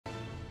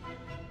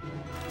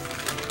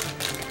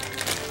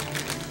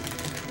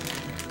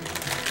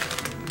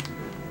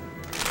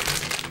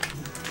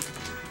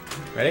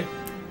Ready?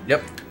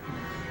 Yep.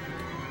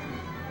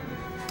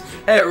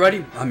 Hey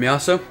everybody, I'm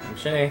Yasso. I'm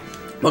Shini.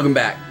 Welcome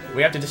back.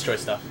 We have to destroy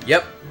stuff.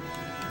 Yep.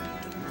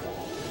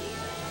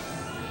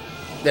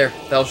 There,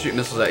 that'll shoot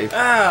missiles at you.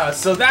 Ah,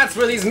 so that's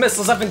where these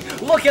missiles have been.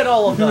 Look at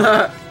all of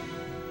them.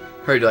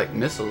 Heard you like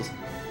missiles.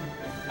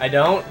 I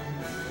don't.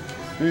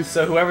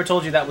 So whoever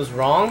told you that was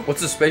wrong?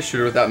 What's a space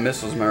shooter without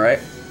missiles, am I right?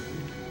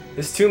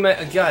 There's too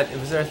many. God,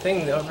 was there a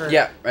thing over?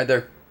 Yeah, right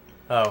there.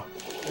 Oh.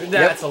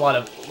 That's a lot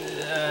of.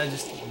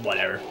 Just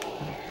whatever.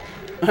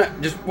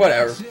 Just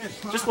whatever.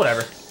 Just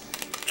whatever.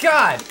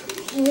 God!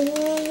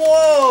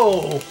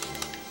 Whoa!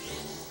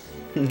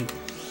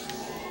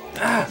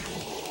 Ah.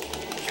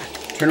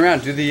 Turn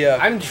around, do the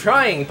I'm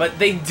trying, but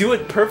they do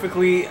it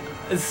perfectly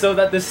so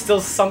that there's still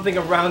something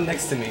around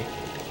next to me.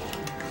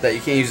 that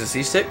you can't use the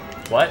C-stick?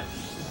 What?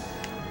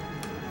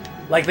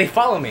 Like, they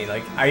follow me.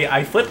 Like,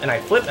 I flip and I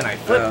flip and I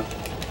flip.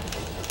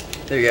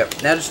 There you go.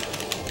 Now just...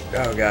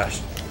 Oh, gosh.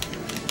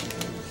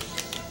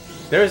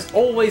 There's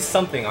always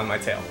something on my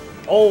tail.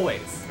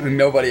 Always.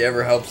 Nobody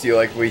ever helps you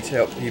like we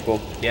help people.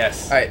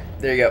 Yes. Alright,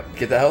 there you go.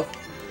 Get the health.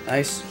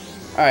 Nice.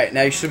 Alright,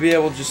 now you should be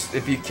able to just...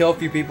 If you kill a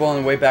few people on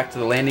the way back to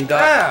the landing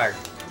dock, Ah!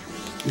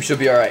 you should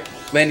be alright.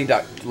 Landing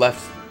dock, left,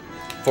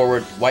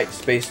 forward, white,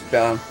 space,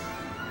 down.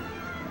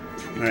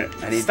 Alright,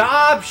 I need...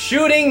 Stop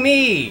shooting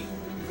me!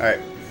 Alright.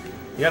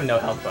 You have no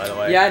health, by the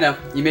way. Yeah, I know.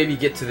 You made me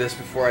get to this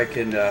before I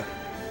can,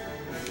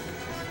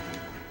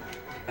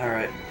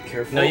 Alright,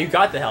 careful. No, you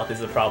got the health is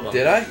the problem.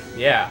 Did I?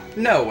 Yeah.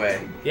 No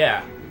way.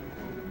 Yeah.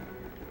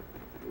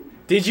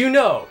 Did you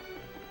know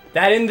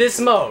that in this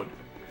mode,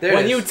 There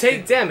when it you is.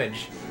 take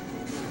damage...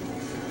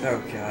 Oh,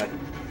 God.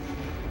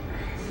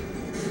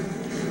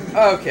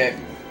 Okay.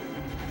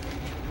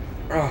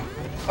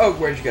 Oh,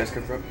 where'd you guys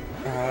come from?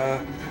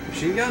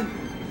 Machine gun?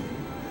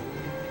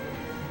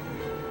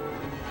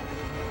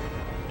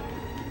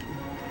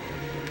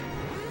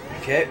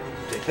 Okay,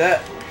 take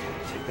that.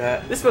 Take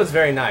that. This mode's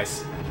very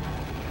nice.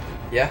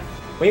 Yeah?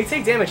 When you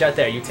take damage out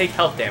there, you take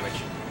health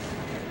damage.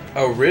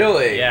 Oh,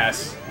 really?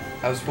 Yes.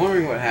 I was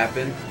wondering what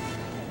happened.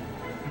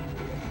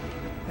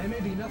 They may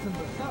be nothing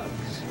but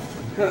thugs,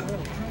 but Huh. they're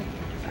well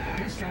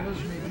trained. These fellows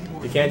may be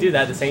more You can't do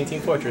that. This ain't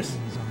Team Fortress.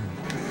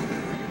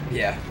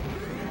 Yeah.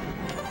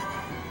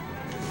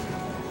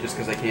 Just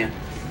because I can.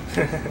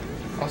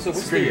 Also,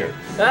 what's Screw you. here?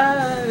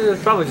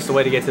 It's probably just a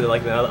way to get to the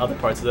other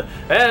parts of the...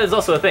 there's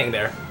also a thing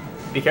there.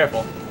 Be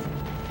careful.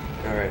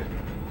 Alright.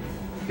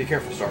 Be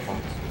careful, Starfox.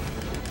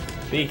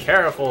 Be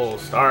careful,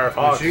 Starfox.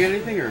 Oh, did you get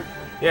anything, or?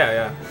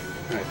 Yeah.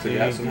 Alright, so you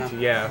have some now?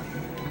 Yeah.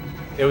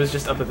 It was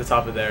just up at the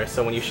top of there,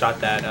 so when you shot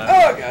that,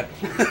 Oh, God!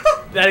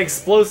 that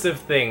explosive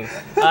thing,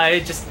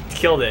 it just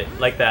killed it,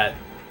 like that.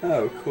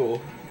 Oh,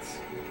 cool.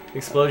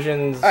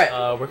 Explosions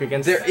Alright. work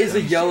against... There is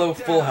a yellow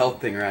full health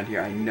thing around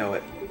here, I know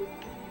it.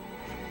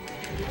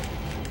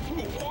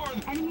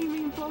 Enemy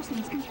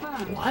reinforcements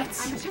confirmed.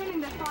 What? I'm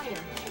returning their fire.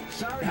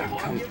 sorry. Oh,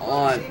 to come get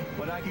on. busy,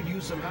 but I could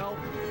use some help.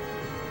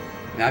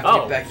 Now I have to Oh.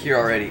 get back here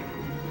already.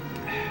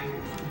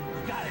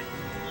 Got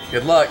it.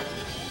 Good luck.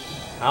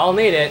 I'll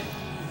need it.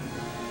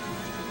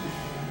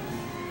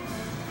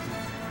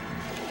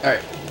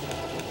 Alright.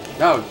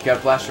 Oh, got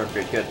a blast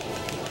upgrade, good.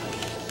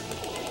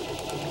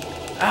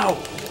 Ow!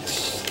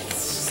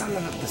 Son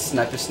of a... The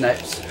sniper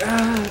snipes.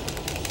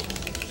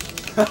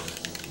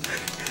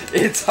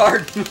 It's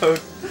hard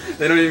mode.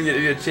 They don't even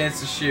give you a chance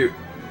to shoot.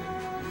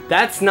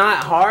 That's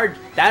not hard.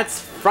 That's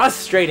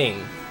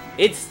frustrating.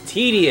 It's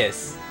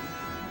tedious.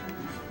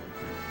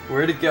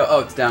 Where'd it go?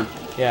 Oh, it's down.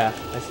 Yeah,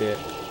 I see it.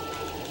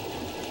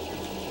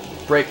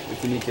 Break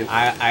if you need to.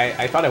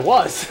 I thought it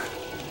was.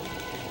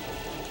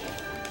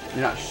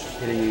 You're not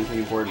hitting anything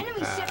important.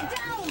 Enemy ship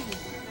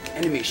down.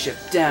 Enemy ship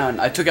down.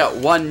 I took out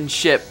one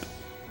ship.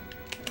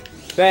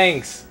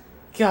 Thanks.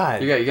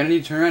 God. You're gonna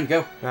need to turn around and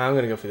go. No, I'm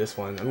gonna go for this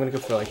one. I'm gonna go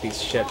for like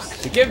these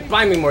ships to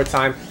buy me more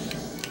time.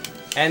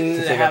 And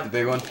To take out the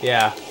big one.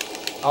 Yeah.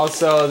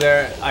 Also,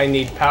 I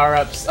need power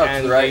ups, Oh, to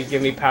and the right. they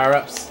give me power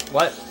ups.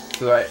 What?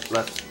 To the right,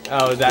 left.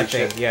 Oh, that Big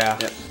thing. ship. Yeah.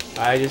 Yep.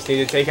 I just need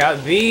to take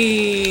out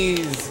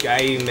these.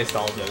 I missed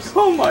all of those.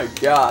 Oh my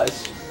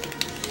gosh.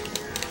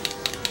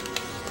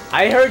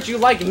 I heard you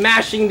like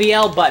mashing the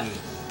L button.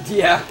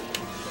 Yeah.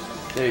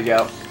 There you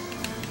go.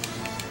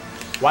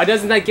 Why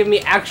doesn't that give me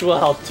actual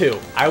health too?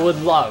 I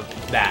would love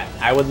that.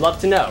 I would love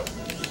to know.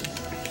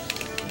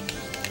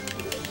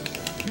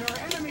 There are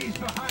enemies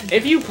behind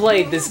If you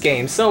played this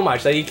game so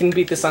much that you can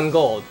beat this on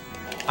gold,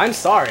 I'm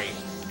sorry.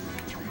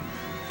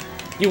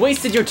 You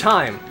wasted your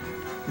time.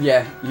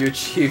 Yeah, you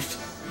achieved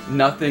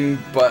nothing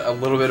but a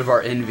little bit of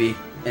our envy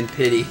and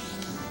pity.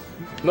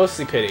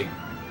 Mostly pity.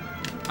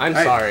 I'm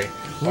Alright. sorry.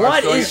 Bar's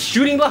What filling is it.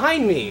 shooting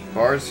behind me?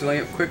 Bar's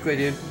filling up quickly,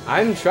 dude.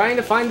 I'm trying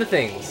to find the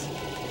things.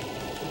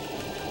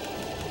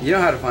 You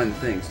know how to find the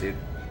things, dude.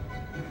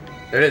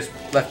 There it is.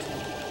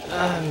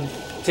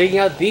 Left. Taking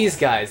out these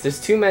guys. There's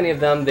too many of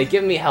them. They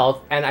give me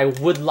health, and I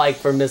would like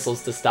for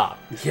missiles to stop.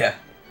 Yeah.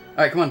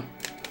 Alright, come on.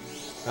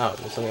 Oh,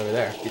 there's something over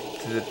there.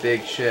 Get to the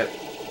big ship.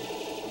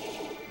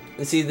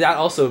 And see, that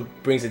also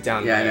brings it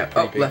down. Yeah, I know.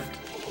 pretty Oh, big. left.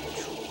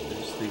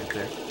 There's a thing up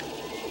there.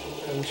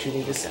 I'm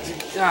shooting this.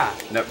 Ah.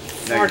 Nope.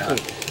 No, you're not.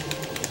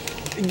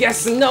 Farting.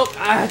 Yes. Nope.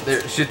 Ah.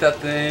 There. Shoot that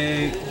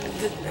thing.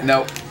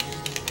 Nope.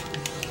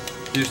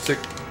 You just took.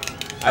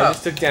 I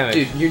just took damage.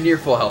 Dude, you're near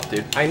full health,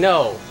 dude. I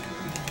know,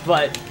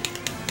 but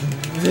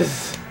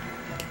this.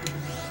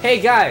 Hey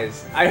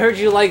guys, I heard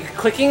you like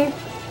clicking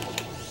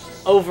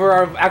over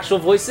our actual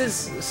voices,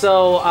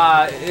 so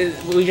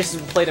we just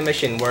played a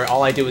mission where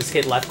all I do is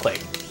hit left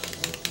click.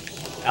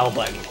 L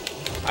button.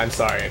 I'm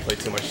sorry, I played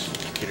too much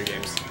computer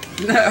games.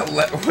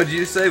 What did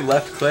you say?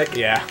 Left click?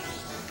 Yeah.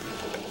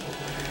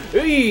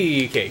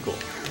 Okay, cool.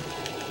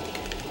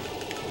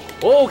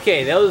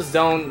 Okay, those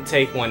don't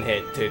take one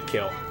hit to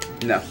kill.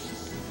 No.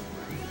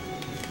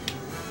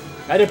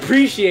 I'd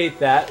appreciate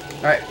that.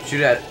 Alright,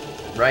 shoot at it.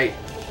 Right.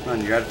 Come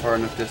on, you're at a far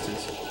enough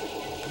distance.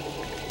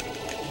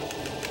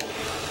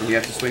 And you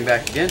have to swing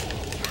back again?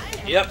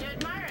 Yep.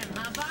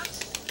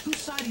 Whose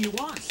side do you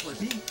want,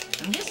 Slippy?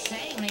 I'm just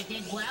saying they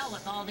did well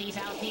with all these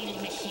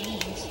outdated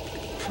machines.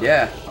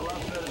 Yeah. A lot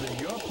better than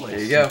your place.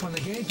 There you go. When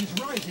the gauge is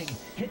rising,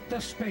 hit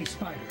the space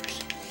fighters.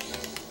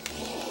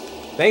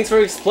 Thanks for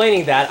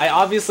explaining that. I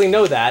obviously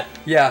know that.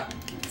 Yeah.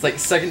 It's like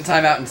second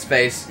time out in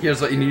space. Here's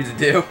what you need to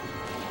do.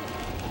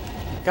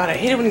 God, I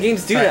hate it when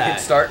games do Alright, that.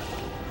 hit start.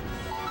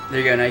 There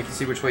you go. Now you can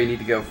see which way you need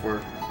to go for.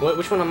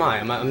 Which one am I?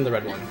 I'm the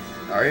red one.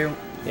 Are you?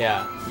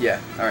 Yeah. Yeah.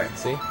 Alright.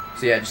 See?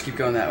 So yeah, just keep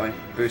going that way.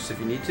 Boost if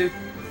you need to.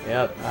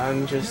 Yep.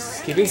 I'm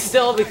just keeping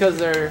still because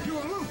there are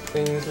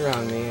things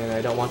around me and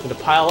I don't want them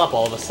to pile up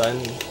all of a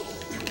sudden.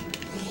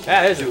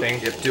 Yeah, there's a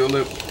thing. Yep, do a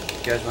loop.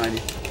 Guys behind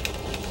you.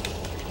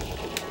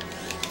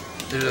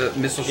 There's a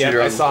missile Yep,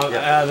 shooter I on. saw.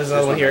 Yep. There's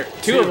another one here.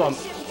 Two of them.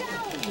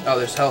 Oh,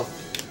 there's health.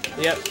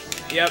 Yep.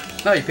 Yep.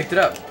 No, you picked it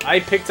up. I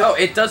picked Oh, up.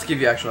 it does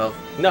give you actual health.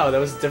 No, that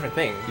was a different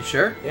thing. You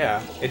sure?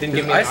 Yeah, it didn't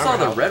give me. I an saw armor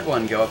the health. red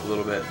one go up a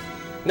little bit.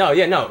 No,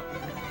 yeah, no.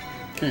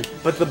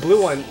 But the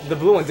blue one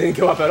didn't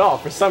go up at all.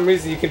 For some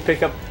reason, you can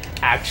pick up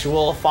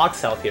actual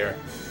fox health here.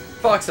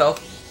 Fox health.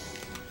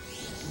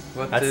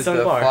 What That's did some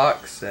the bar.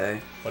 fox say?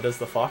 What is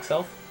the fox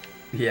health?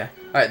 Yeah.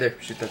 Alright, there.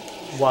 Shoot that.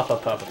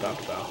 Wappa. Gotta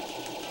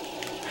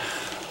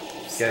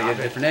Stop get a it.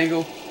 different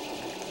angle.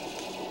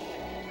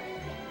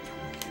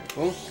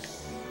 Cool.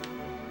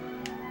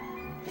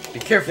 Be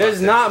careful.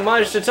 There's not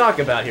much to talk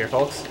about here,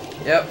 folks.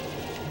 Yep.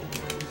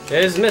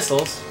 There's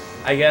missiles,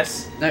 I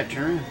guess. No,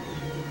 turn around.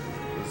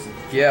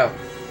 Yeah.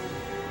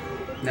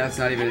 Now it's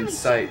not even in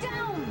sight.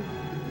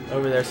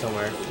 Over there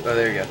somewhere. Oh,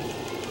 there you go.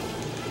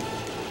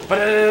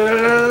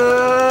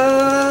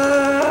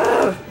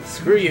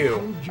 Screw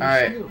you.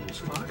 Alright.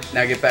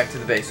 Now get back to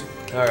the base.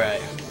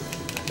 Alright.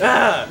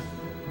 Ah!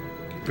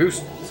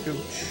 Boost. Let's go.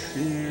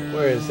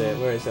 Where is it?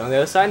 Where is it? On the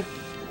other side?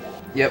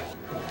 Yep.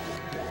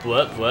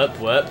 What?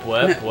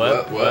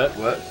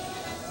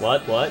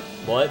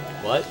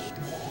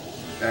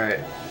 Alright.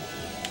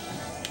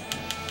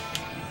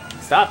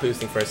 Stop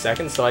boosting for a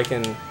second so I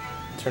can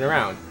turn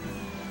around.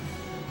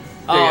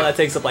 There you Oh, go. that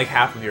takes up like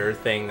half of your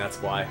thing, that's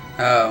why.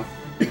 Oh.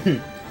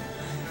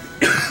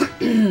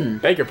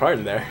 Beg your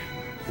pardon there.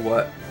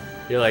 What?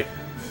 You're like,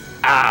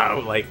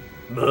 ow, like,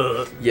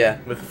 bleh, Yeah.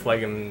 with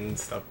phlegm and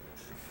stuff.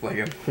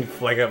 Phlegm.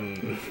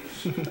 Phlegm.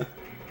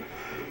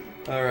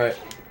 Alright.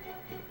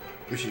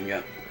 Machine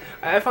gun.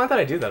 I find that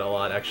I do that a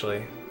lot,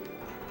 actually.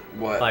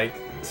 What? Like,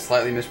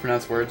 Slightly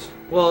mispronounced words?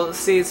 well,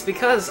 see, it's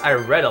because I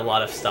read a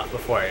lot of stuff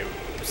before I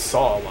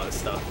saw a lot of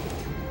stuff.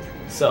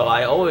 So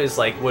I always,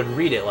 like, would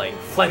read it, like,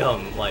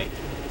 phlegm, like,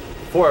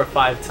 4 or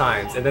 5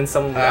 times, and then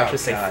someone would Oh, actually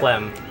say God.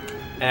 phlegm.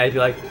 And I'd be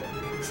like,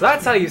 so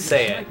that's how you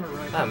say it.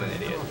 I'm an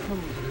idiot.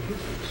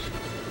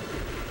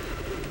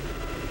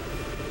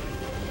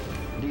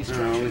 It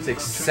only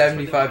takes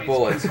 75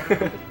 bullets.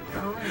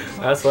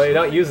 That's why you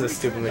don't use this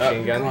stupid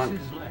machine Come gun. on.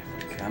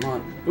 Come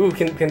on. Ooh,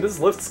 can this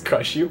lift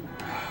crush you?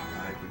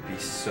 I would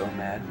be so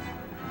mad.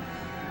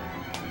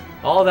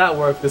 All that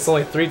work, there's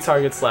only 3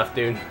 targets left,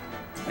 dude.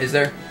 Is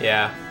there?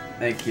 Yeah.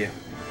 Thank you.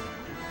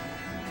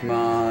 Come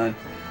on.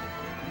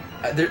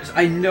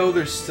 I know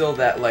there's still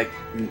that, like,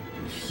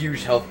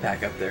 huge health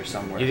pack up there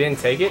somewhere. You didn't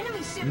take it?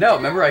 No,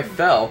 remember I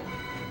fell.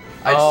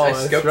 I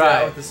that's scoped it right.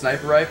 out with the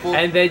sniper rifle.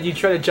 And then you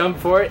try to jump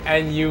for it,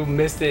 and you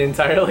missed it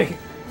entirely.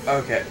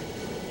 Okay.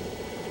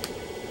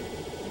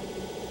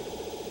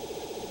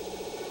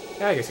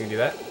 Yeah, I guess you can do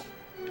that.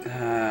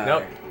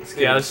 Nope. Let's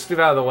Yeah, let's just move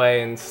out of the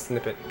way and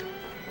snip it.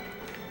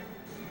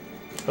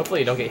 Hopefully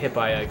you don't get hit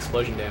by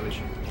explosion damage.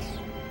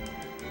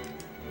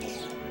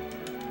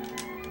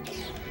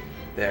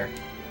 There.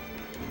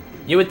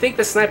 You would think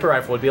the sniper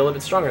rifle would be a little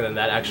bit stronger than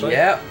that, actually.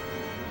 Yep.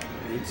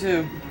 Me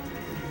too.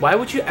 Why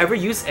would you ever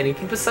use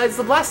anything besides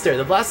the blaster?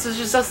 The blaster's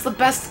just the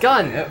best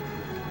gun. Yep.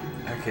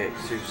 Okay,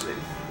 seriously.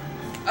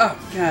 Oh,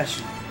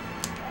 gosh.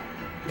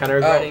 Kind of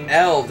regretting. Oh,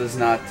 L does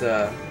not,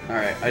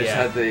 alright, I just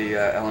Yeah. had the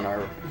L and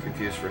R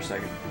confused for a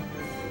second.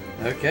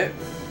 Okay.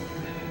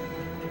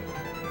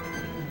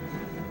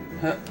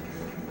 Huh.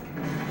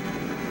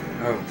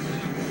 Oh,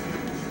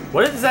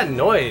 What is that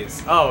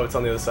noise? Oh, it's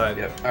on the other side.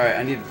 yep. Alright,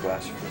 I need the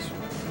blaster for this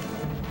one.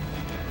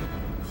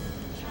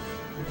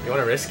 You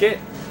want to risk it?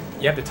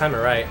 You have to time it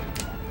right.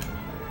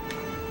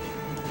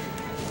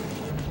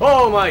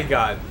 Oh my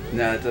god.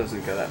 No, it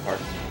doesn't go that far.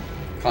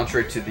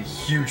 Contrary to the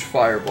huge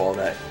fireball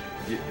that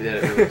it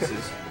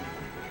releases.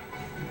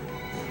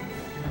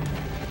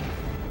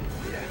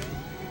 Yeah.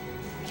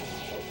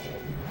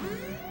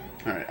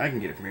 Alright, I can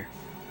get it from here.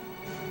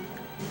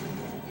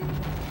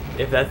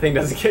 If that thing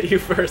doesn't get you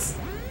first.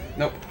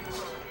 Nope.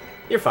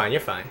 You're fine, you're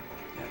fine.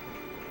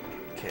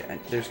 Okay,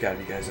 there's gotta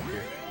be guys up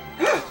here.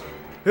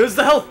 Who's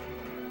the health?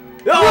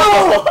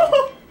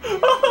 Oh!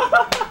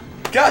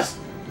 Gosh!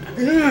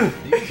 The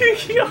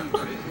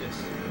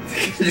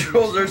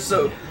controls are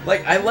so...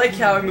 Like, I like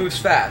how it moves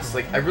fast.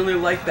 Like, I really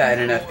like that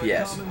in an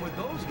FPS.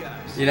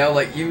 You know,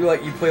 like, you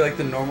play, like,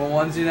 the normal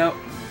ones, you know?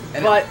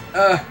 And But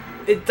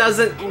it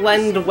doesn't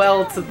lend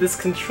well to this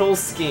control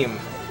scheme.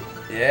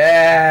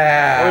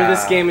 Yeah! Or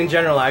this game in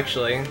general,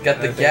 actually. Got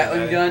the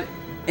Gatling gun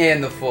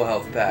and the full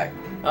health pack.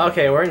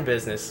 Okay, we're in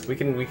business. We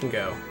can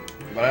go.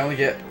 But I only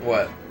get,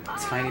 what, a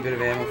tiny bit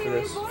of ammo for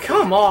this?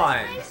 Come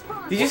on!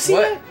 Did you see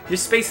What? that? Your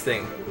space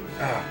thing.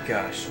 Oh,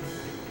 gosh.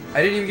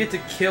 I didn't even get to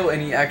kill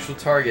any actual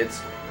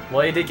targets.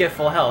 Well, you did get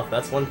full health.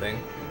 That's one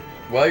thing.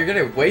 Well, you're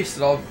gonna waste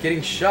it all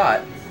getting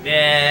shot.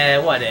 Yeah,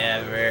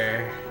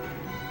 whatever.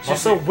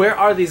 Also, where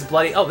are these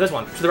bloody... Oh, there's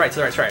one. To the right, to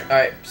the right, to the right.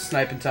 Alright,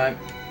 sniping time.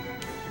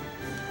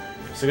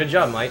 So good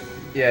job, Mike.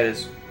 Yeah, it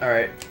is.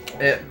 Alright.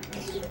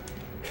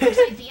 Looks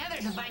like the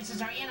other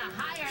devices are in a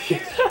higher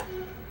area.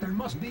 There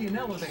must be an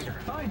elevator.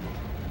 Find it.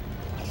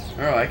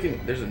 Oh,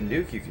 there's a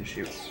nuke you can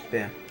shoot.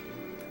 Bam.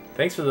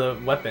 Thanks for the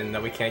weapon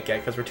that we can't get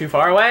because we're too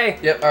far away.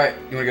 Yep, alright.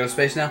 You wanna go to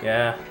space now?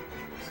 Yeah.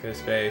 Let's go to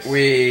space.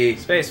 We...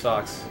 Space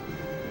Fox.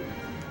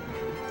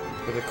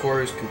 With a core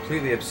who's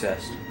completely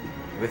obsessed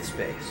with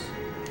space.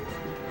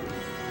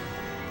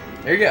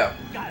 There you go.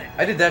 Got it.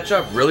 I did that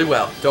job really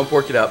well. Don't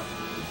bork it up.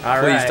 All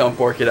Please right. don't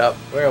bork it up.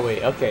 Where are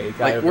we? Okay, you got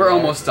it Like, over we're there.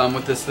 almost done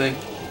with this thing.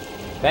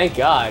 Thank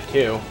God,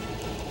 too.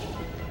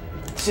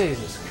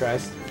 Jesus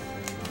Christ.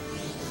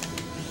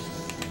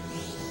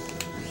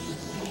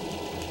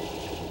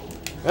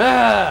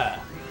 Ah!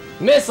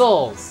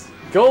 Missiles!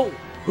 Go!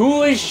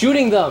 Who is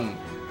shooting them?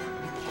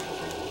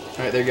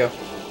 Alright, there you go.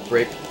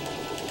 Break.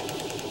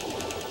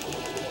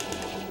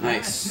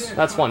 Nice.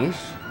 That's one.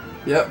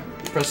 Yep.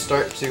 Press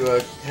start to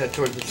head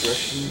towards the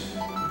direction.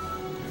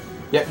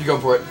 Yep, you're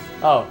going for it.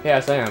 Oh,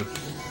 yes, I am.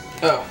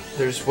 Oh,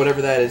 there's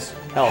whatever that is.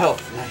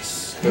 Health.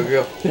 Nice. Go,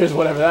 go, go. There's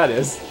whatever that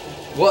is.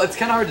 Well, it's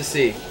kind of hard to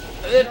see.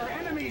 There are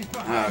enemies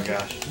behind Oh,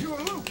 gosh. you. You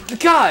loop.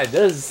 God,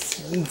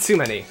 there's too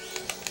many.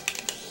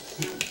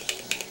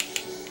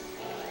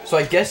 So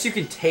I guess you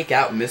can take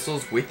out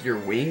missiles with your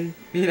wing,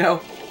 you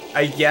know?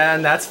 Yeah,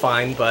 and that's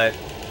fine, but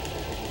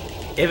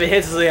if it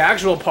hits the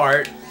actual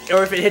part,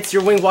 or if it hits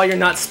your wing while you're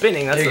not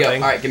spinning, that's There you the go.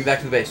 thing. Alright, get me back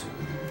to the base. You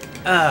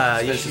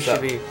Finish this should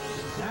up. be.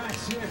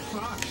 That's it,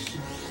 Fox.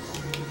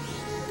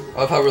 I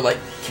love how we're like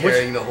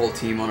carrying the whole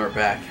team on our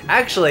back.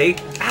 Actually,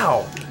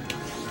 ow.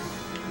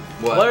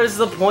 What? What is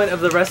the point of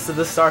the rest of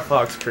the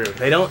Starfox crew?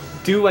 They don't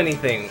do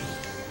anything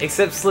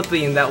except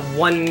Slippy that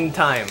one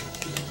time.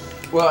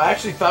 Well,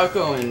 actually,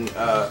 Falco and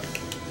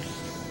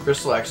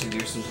Crystal actually do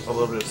a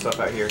little bit of stuff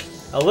out here.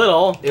 A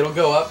little. It'll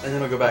go up and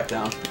then it'll go back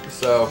down.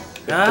 So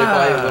they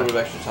buy you a little bit of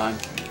extra time.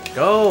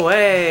 Go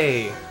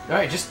away. All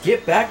right, just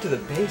get back to the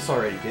base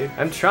already, dude.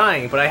 I'm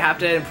trying, but I have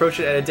to approach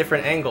it at a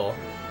different angle.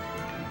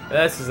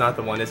 This is not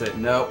the one, is it?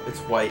 No, it's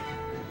white.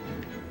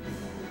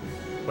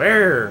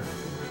 Where?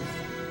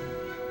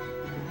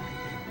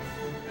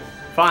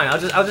 Fine,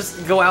 I'll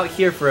just go out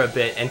here for a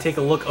bit and take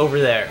a look over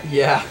there.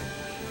 Yeah,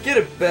 get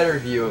a better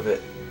view of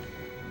it.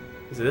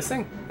 Is it this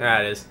thing?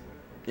 Ah, it is.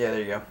 Yeah, there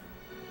you go.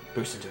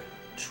 Boost into it.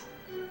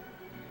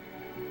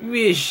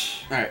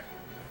 Wish. All right.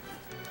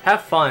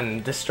 Have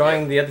fun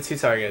destroying the other two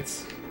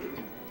targets.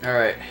 All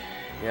right.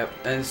 Yep.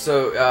 And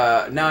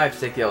so now I have to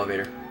take the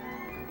elevator.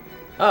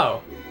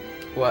 Oh.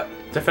 What?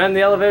 Defend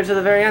the elevator to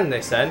the very end,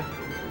 they said.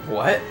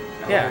 What?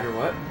 Yeah. Elevator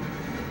what?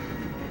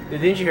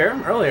 Didn't you hear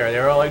them earlier? They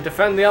were all like,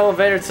 defend the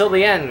elevator till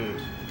the end.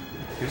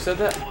 Who said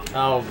that?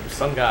 Oh,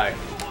 some guy.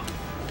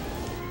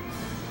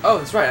 Oh,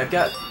 that's right. I've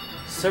got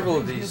several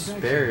of these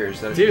barriers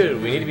that. Dude,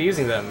 we need to be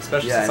using them,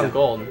 especially Yeah, since I I'm know.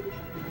 gold.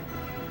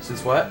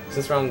 Since what?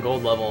 Since we're on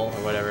gold level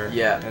or whatever.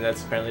 Yeah. And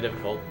that's apparently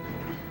difficult.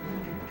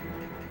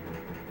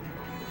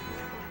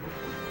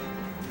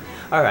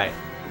 Alright.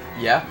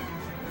 Yeah.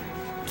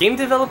 Game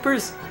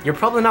developers, you're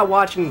probably not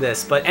watching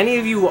this, but any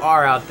of you who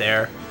are out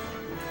there,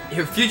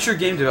 Your future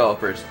game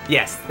developers.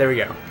 yes, there we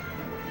go.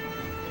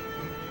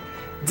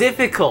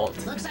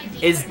 Difficult Looks like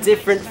the is other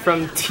different devices are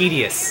in from a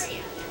tedious. higher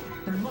area.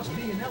 There must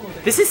be an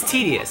elevator. This is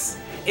tedious.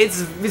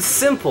 It's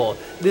simple.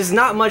 There's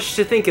not much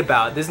to think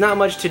about. There's not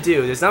much to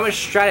do. There's not much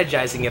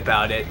strategizing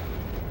about it.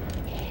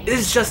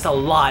 It's just a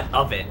lot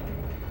of it.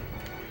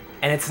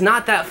 And it's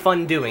not that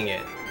fun doing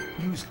it.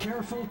 Use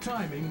careful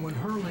timing when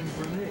hurling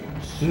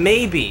grenades.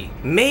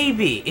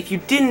 Maybe, if you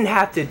didn't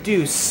have to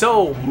do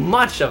so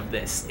much of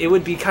this, it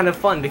would be kind of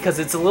fun because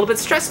it's a little bit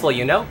stressful,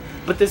 you know?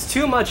 But there's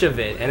too much of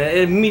it, and it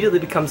immediately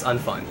becomes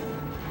unfun.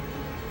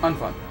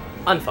 Unfun.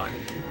 Unfun.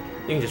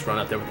 You can just run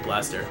up there with the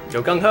blaster.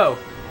 Go gung-ho.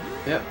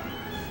 Yep.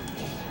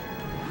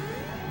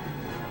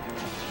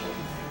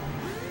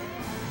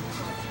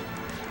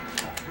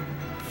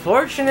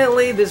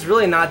 Fortunately, there's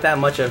really not that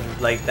much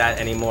of like that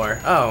anymore.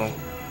 Oh.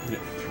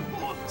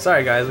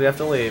 Sorry guys, we have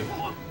to leave.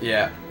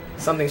 Yeah.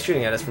 Something's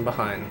shooting at us from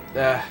behind.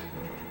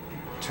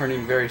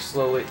 Turning very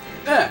slowly.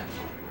 Yeah,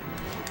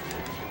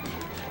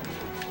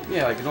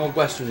 like an old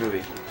Western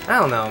movie. I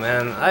don't know,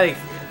 man. Like,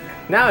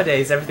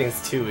 nowadays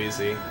everything's too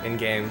easy in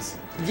games.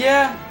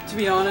 Yeah, to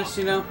be honest,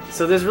 you know.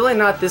 So there's really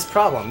not this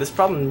problem. This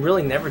problem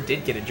really never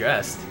did get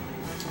addressed.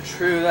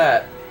 True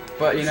that.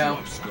 But, you know.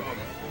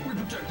 We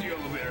protect the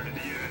elevator to the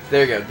end.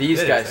 There you go.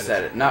 These It guys is.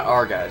 said it, not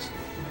our guys.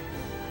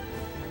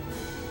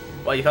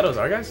 Well, you thought it was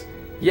our guys?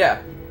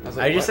 Yeah. I was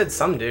like, I just what? said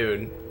some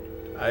dude.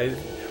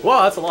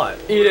 Well, that's a lot.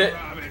 Eat it.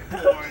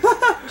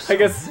 I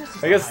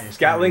guess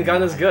Gatling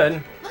gun is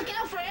good. Look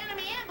out for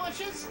enemy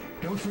ambushes.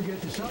 Don't forget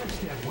to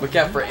sidestep. Look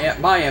out for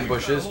my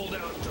ambushes. Hold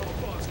out until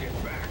the boss gets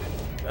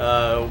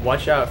back.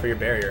 Watch out for your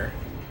barrier.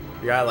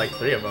 You got like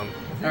 3 of them.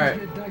 Alright.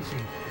 Get dicey.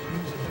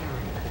 Use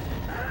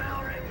a barrier.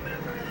 I'll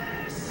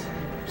remember this.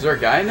 Is there a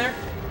guy in there?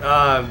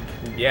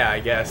 Yeah, I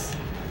guess.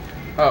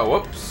 Oh,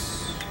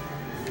 whoops.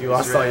 You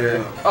lost all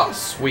your Oh,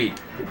 sweet.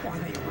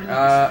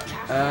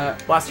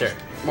 blaster.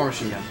 More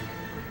machine gun.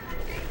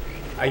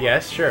 I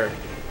guess, sure.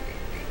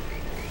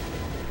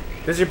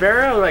 Does your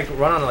barrier like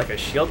run on like a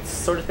shield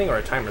sort of thing or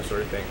a timer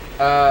sort of thing?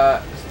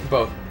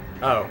 Both.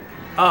 Oh.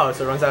 Oh,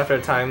 so it runs after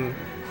a time,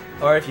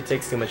 or if you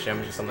take too much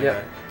damage or something Yep.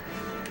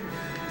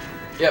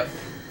 like Yep.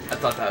 I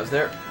thought that was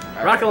there.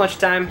 that. Rocket launch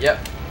time.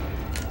 Yep.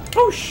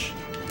 Boosh.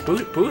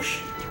 Boosh. Boosh.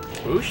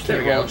 Boosh. There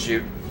we go.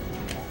 Shoot.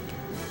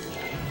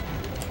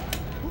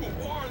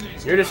 Who are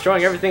these? You're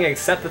destroying everything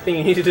except the thing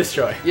you need to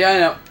destroy. Yeah, I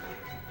know.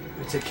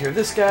 We take care of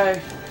this guy,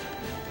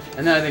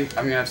 and then I think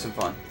I'm gonna have some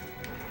fun.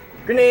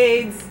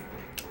 Grenades.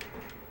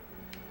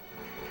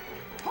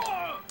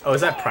 Oh,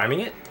 is that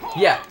priming it?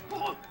 Yeah.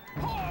 Well,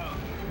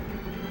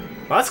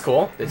 that's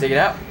cool. They take it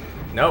out.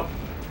 Nope.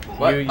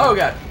 What? You- Oh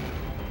god.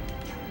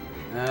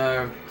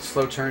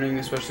 Slow turning,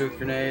 especially with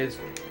grenades.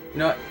 You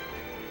know what?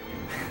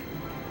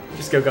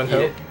 Just go gung ho.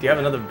 Eat Do it. you have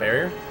another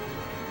barrier?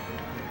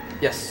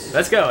 Yes.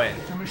 Let's go in.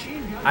 A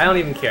machine gun. I don't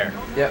even care.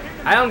 Yep.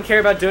 I don't care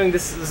about doing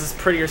this. This is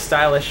pretty or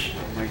stylish.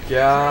 Oh my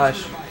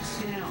gosh.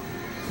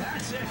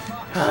 That's it,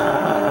 Fox.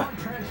 One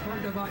transfer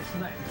device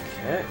left.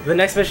 Okay. The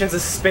next mission's a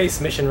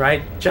space mission,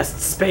 right? Just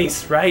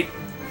space, right?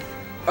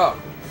 Oh.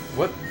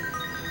 What?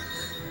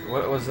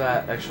 What was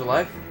that? Extra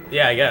life?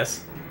 Yeah, I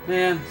guess.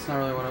 Man, it's not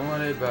really what I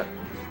wanted, but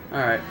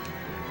alright.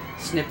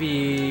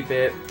 Snippy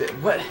bit.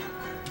 What?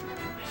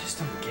 I just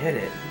don't get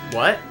it.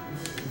 What?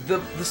 The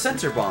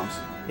sensor bombs.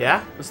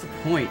 Yeah? What's the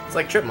point? It's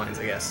like trip mines,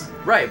 I guess.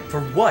 Right,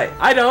 for what?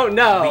 I don't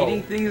know.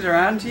 Leading things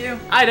around to you?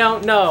 I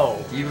don't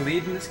know. Do you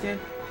lead in this game?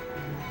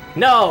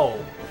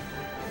 No.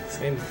 This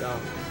game's dumb.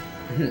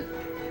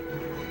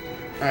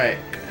 Alright.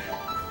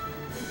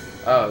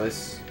 Oh,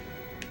 this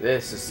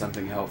is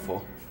something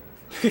helpful.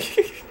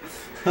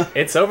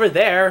 It's over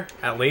there,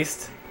 at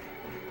least.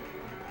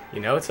 You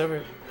know it's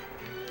over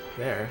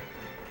there.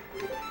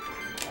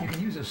 You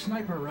can use a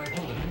sniper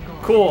rifle to pick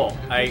off. Cool,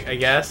 I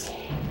guess.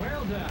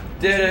 Well done.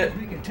 Did it.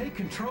 We can take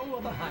control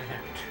of the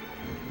hideout.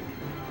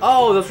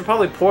 Oh, those were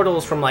probably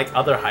portals from like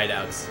other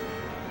hideouts.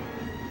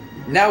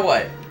 Now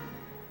what?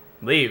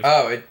 Leave.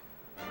 Oh,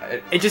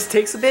 It just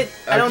takes a bit.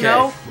 I don't okay.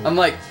 know. I'm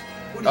like,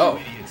 What are oh.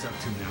 you idiots up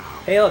to now?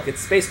 Hey, look, it's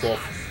Space Wolf.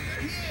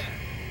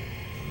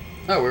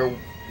 Oh, we're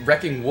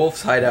wrecking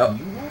Wolf's hideout.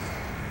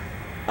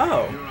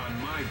 Oh. You're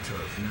on my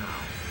turf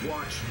now.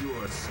 Watch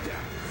your step,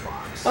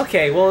 Fox.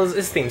 Okay, well,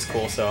 his theme's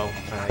cool, so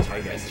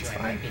I guess it's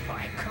fine. Before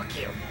I cook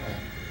you.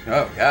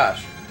 Oh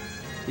gosh.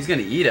 He's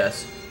gonna eat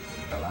us.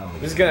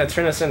 This is gonna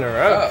turn us into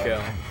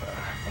roadkill.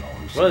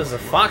 What does the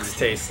fox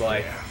taste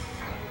like?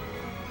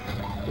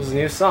 This is a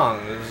new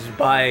song. This is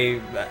by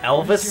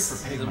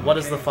Elvis. What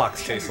does the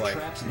fox taste like?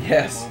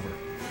 Yes.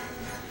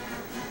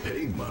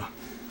 Pigma.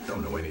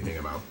 Don't know anything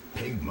about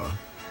Pigma,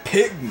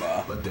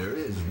 Pigma. but there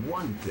is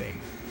one thing.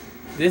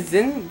 This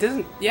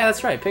doesn't. Yeah,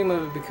 that's right.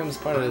 Pigma becomes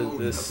part of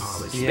this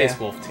Space Yeah.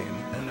 Wolf team.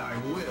 And I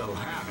will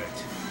have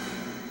it.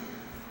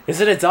 Is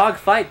it a dog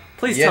fight?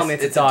 Please Yes, tell me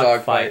it's it's a a dog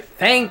dog fight. fight.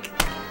 Thank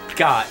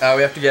God.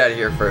 We have to get out of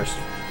here first.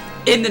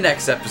 In the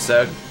next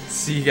episode.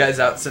 See you guys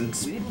out in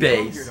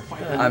space.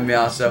 I'm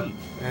Miyaso.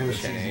 I'm It's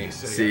easy Shini. to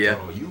say See ya.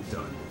 after all you've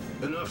done.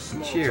 Enough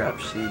small Cheer up,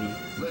 talk.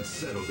 Shini. Let's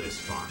settle this,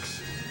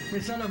 Fox.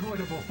 It's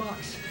unavoidable,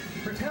 Fox.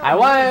 Propel I me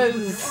wanted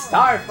where you are.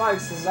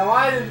 Starfoxes. I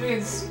wanted to be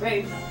in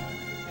space.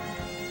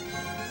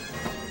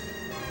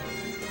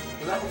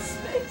 Was that in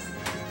space?